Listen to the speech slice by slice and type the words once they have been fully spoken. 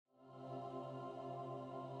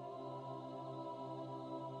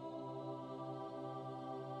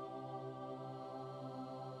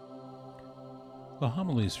The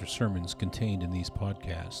homilies or sermons contained in these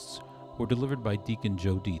podcasts were delivered by Deacon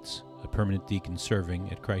Joe Dietz, a permanent deacon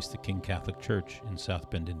serving at Christ the King Catholic Church in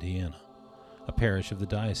South Bend, Indiana, a parish of the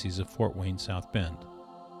Diocese of Fort Wayne, South Bend.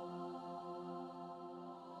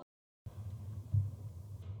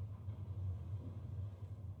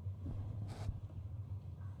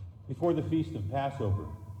 Before the feast of Passover,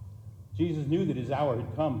 Jesus knew that his hour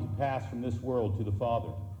had come to pass from this world to the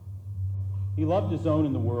Father. He loved his own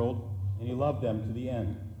in the world, and he loved them to the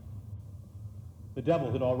end. The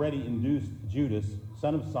devil had already induced Judas,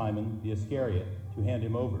 son of Simon the Iscariot, to hand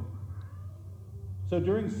him over. So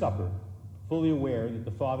during supper, fully aware that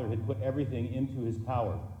the Father had put everything into his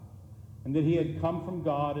power, and that he had come from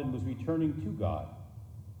God and was returning to God,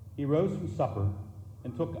 he rose from supper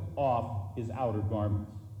and took off his outer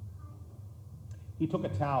garments. He took a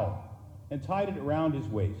towel and tied it around his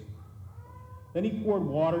waist. Then he poured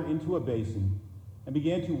water into a basin and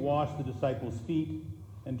began to wash the disciples' feet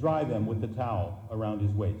and dry them with the towel around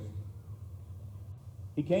his waist.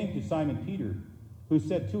 He came to Simon Peter, who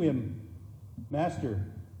said to him, "Master,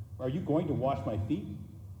 are you going to wash my feet?"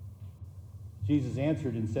 Jesus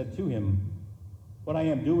answered and said to him, "What I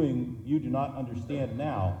am doing you do not understand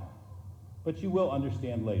now, but you will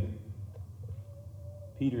understand later."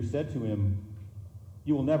 Peter said to him,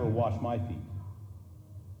 "You will never wash my feet."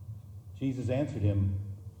 Jesus answered him,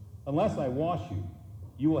 "Unless I wash you,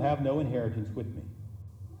 you will have no inheritance with me."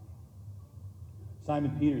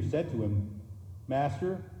 Simon Peter said to him,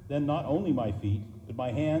 "Master, then not only my feet, but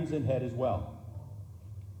my hands and head as well."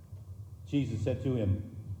 Jesus said to him,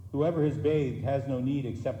 "Whoever has bathed has no need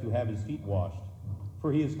except to have his feet washed,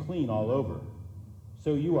 for he is clean all over.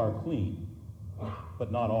 So you are clean,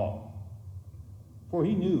 but not all." For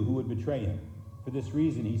he knew who would betray him. For this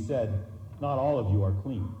reason he said, "Not all of you are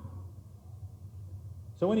clean."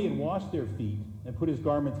 So when he had washed their feet and put his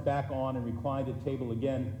garments back on and reclined at table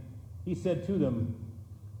again, he said to them,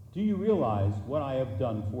 "Do you realize what I have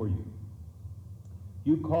done for you?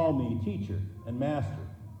 You call me teacher and master,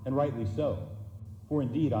 and rightly so, for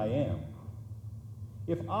indeed I am.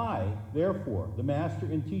 If I, therefore, the master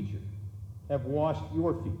and teacher, have washed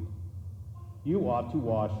your feet, you ought to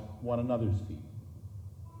wash one another's feet.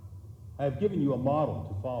 I have given you a model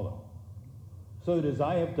to follow, so that as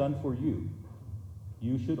I have done for you,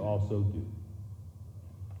 you should also do."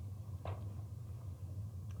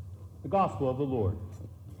 The Gospel of the Lord.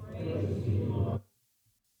 Praise to you, Lord.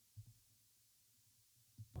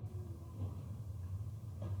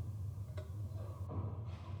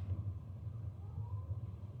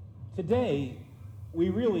 Today, we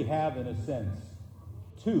really have, in a sense,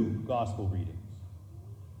 two gospel readings.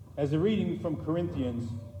 As the reading from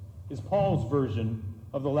Corinthians is Paul's version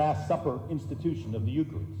of the Last Supper institution of the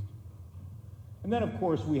Eucharist. And then, of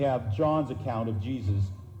course, we have John's account of Jesus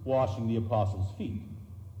washing the apostles' feet.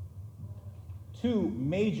 Two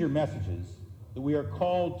major messages that we are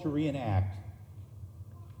called to reenact,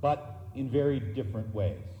 but in very different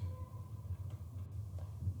ways.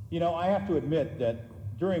 You know, I have to admit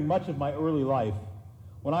that during much of my early life,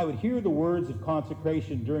 when I would hear the words of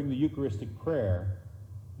consecration during the Eucharistic prayer,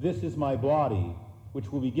 "This is my body,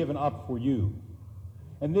 which will be given up for you,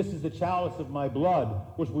 and this is the chalice of my blood,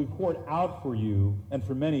 which will be poured out for you and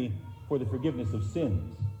for many for the forgiveness of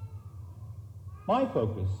sins," my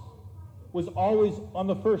focus was always on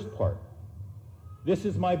the first part. "This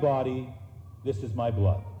is my body, this is my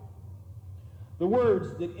blood." The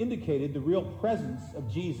words that indicated the real presence of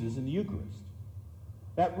Jesus in the Eucharist.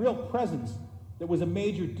 That real presence that was a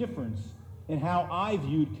major difference in how I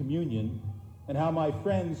viewed communion and how my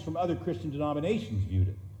friends from other Christian denominations viewed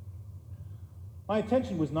it. My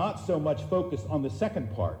attention was not so much focused on the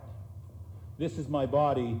second part. "This is my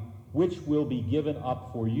body, which will be given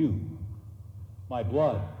up for you. My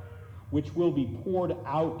blood, which will be poured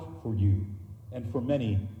out for you and for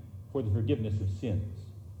many for the forgiveness of sins."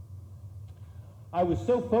 I was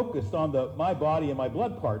so focused on the my body and my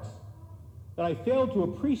blood parts that I failed to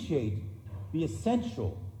appreciate the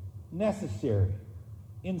essential, necessary,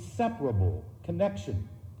 inseparable connection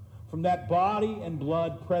from that body and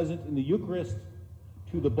blood present in the Eucharist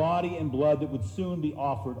to the body and blood that would soon be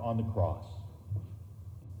offered on the cross.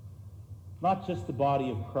 Not just the body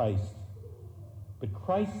of Christ, but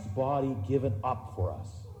Christ's body given up for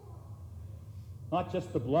us. Not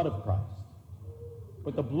just the blood of Christ,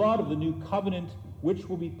 but the blood of the new covenant which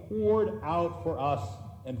will be poured out for us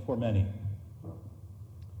and for many.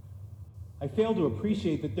 I fail to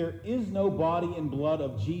appreciate that there is no body and blood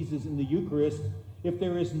of Jesus in the Eucharist if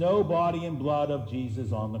there is no body and blood of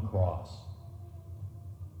Jesus on the cross.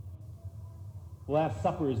 The Last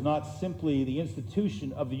Supper is not simply the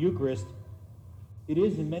institution of the Eucharist, it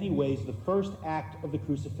is in many ways the first act of the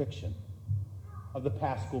crucifixion, of the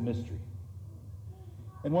Paschal Mystery.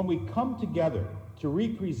 And when we come together to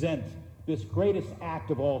represent this greatest act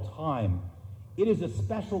of all time, it is a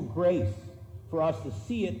special grace for us to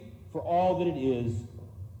see it for all that it is,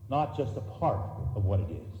 not just a part of what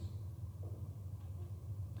it is.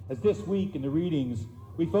 As this week in the readings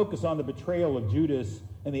we focus on the betrayal of Judas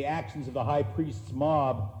and the actions of the high priest's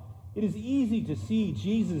mob, it is easy to see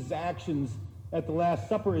Jesus' actions at the Last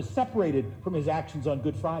Supper as separated from his actions on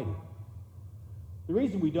Good Friday. The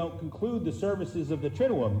reason we don't conclude the services of the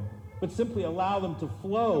Triduum, but simply allow them to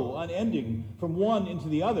flow unending from one into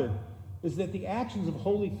the other, is that the actions of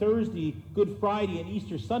Holy Thursday, Good Friday, and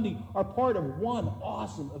Easter Sunday are part of one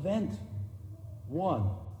awesome event, one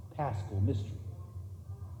Paschal Mystery.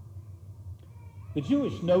 The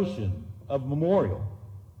Jewish notion of memorial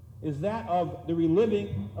is that of the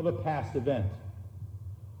reliving of a past event.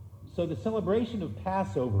 So the celebration of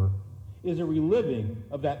Passover is a reliving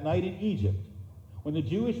of that night in Egypt, when the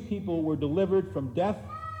Jewish people were delivered from death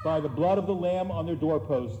by the blood of the Lamb on their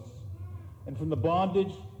doorposts, and from the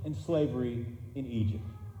bondage and slavery in Egypt.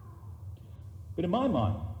 But in my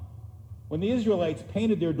mind, when the Israelites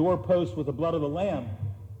painted their doorposts with the blood of the Lamb,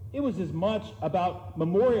 it was as much about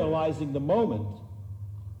memorializing the moment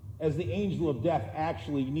as the angel of death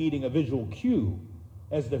actually needing a visual cue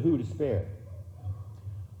as to who to spare.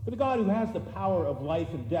 But the God who has the power of life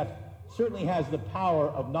and death certainly has the power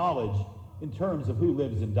of knowledge in terms of who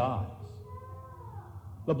lives and dies.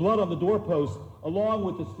 The blood on the doorpost, along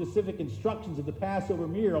with the specific instructions of the Passover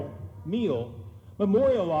meal,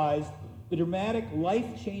 memorialized the dramatic,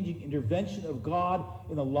 life-changing intervention of God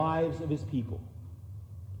in the lives of his people,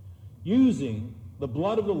 using the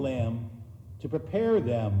blood of the Lamb to prepare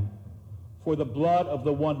them for the blood of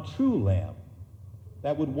the one true Lamb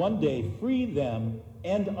that would one day free them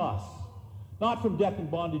and us, not from death and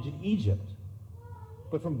bondage in Egypt,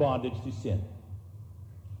 but from bondage to sin.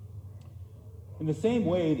 In the same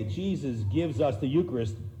way that Jesus gives us the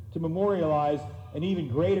Eucharist to memorialize an even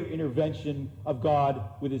greater intervention of God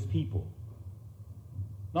with his people.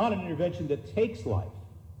 Not an intervention that takes life,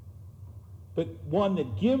 but one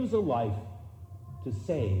that gives a life to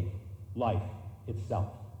save life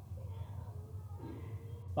itself.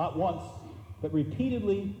 Not once, but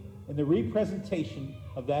repeatedly in the representation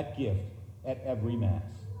of that gift at every Mass.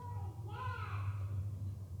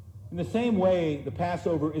 In the same way, the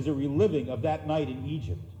Passover is a reliving of that night in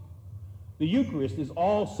Egypt. The Eucharist is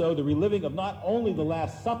also the reliving of not only the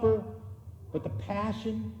Last Supper, but the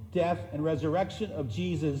passion, death, and resurrection of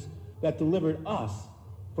Jesus that delivered us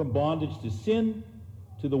from bondage to sin,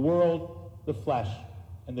 to the world, the flesh,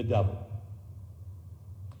 and the devil.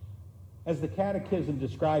 As the Catechism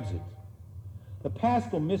describes it, the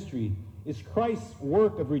Paschal Mystery is Christ's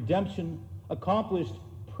work of redemption accomplished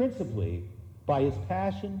principally by his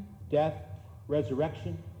passion, death,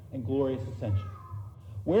 resurrection, and glorious ascension,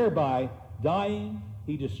 whereby, dying,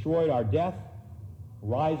 he destroyed our death,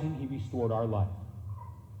 rising, he restored our life.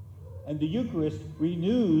 And the Eucharist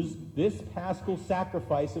renews this paschal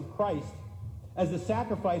sacrifice of Christ as the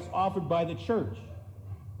sacrifice offered by the Church.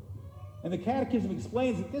 And the Catechism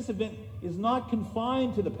explains that this event is not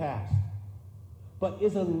confined to the past, but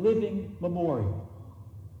is a living memorial.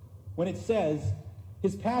 When it says,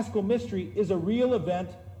 his Paschal Mystery is a real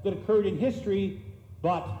event that occurred in history,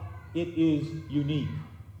 but it is unique.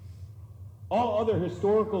 All other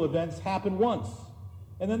historical events happen once,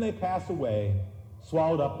 and then they pass away,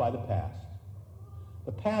 swallowed up by the past.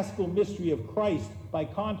 The Paschal Mystery of Christ, by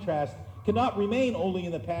contrast, cannot remain only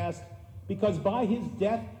in the past, because by his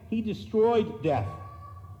death, he destroyed death.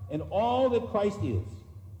 And all that Christ is,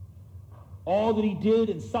 all that he did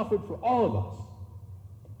and suffered for all of us,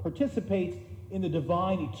 participates in the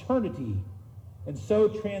divine eternity, and so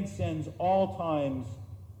transcends all times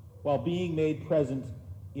while being made present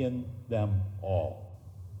in them all.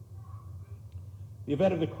 The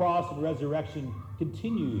event of the cross and resurrection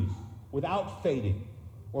continues without fading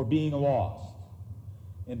or being lost,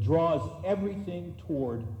 and draws everything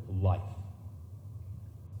toward life.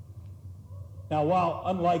 Now, while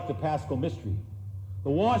unlike the Paschal Mystery, the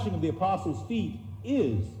washing of the apostles' feet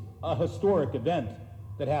is a historic event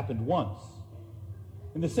that happened once.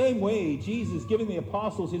 In the same way, Jesus giving the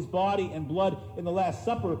apostles his body and blood in the Last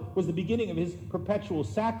Supper was the beginning of his perpetual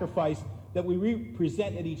sacrifice that we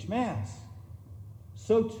represent at each Mass.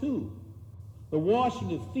 So too, the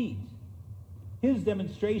washing of feet, his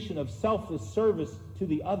demonstration of selfless service to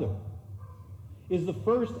the other, is the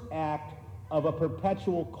first act of a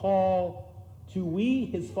perpetual call to we,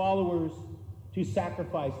 his followers, to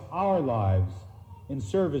sacrifice our lives in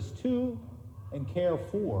service to and care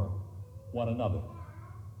for one another.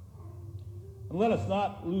 And let us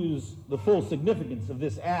not lose the full significance of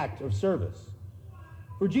this act of service.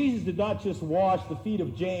 For Jesus did not just wash the feet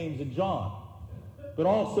of James and John, but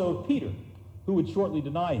also of Peter, who would shortly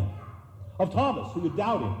deny him, of Thomas, who would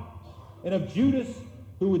doubt him, and of Judas,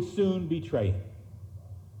 who would soon betray him.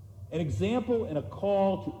 An example and a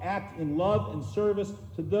call to act in love and service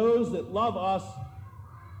to those that love us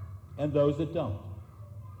and those that don't,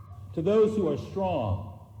 to those who are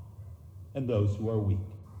strong and those who are weak,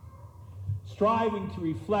 striving to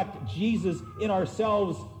reflect Jesus in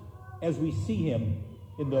ourselves as we see him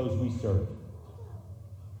in those we serve.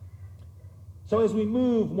 So as we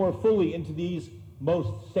move more fully into these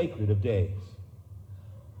most sacred of days,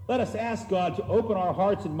 let us ask God to open our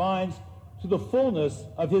hearts and minds to the fullness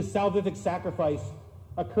of his salvific sacrifice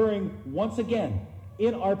occurring once again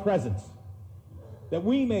in our presence, that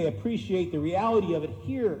we may appreciate the reality of it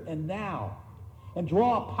here and now and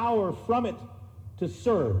draw power from it to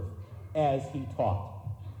serve as he taught.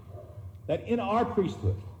 That in our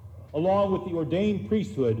priesthood, along with the ordained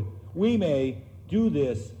priesthood, we may do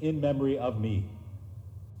this in memory of me.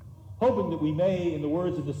 Hoping that we may, in the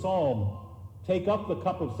words of the psalm, take up the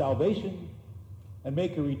cup of salvation and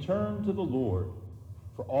make a return to the Lord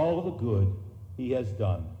for all the good he has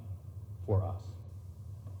done for us.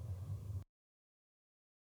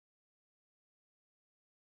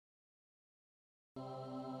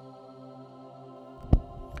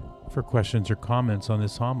 For questions or comments on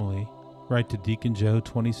this homily, write to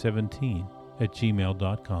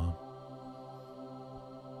deaconjoe2017@gmail.com.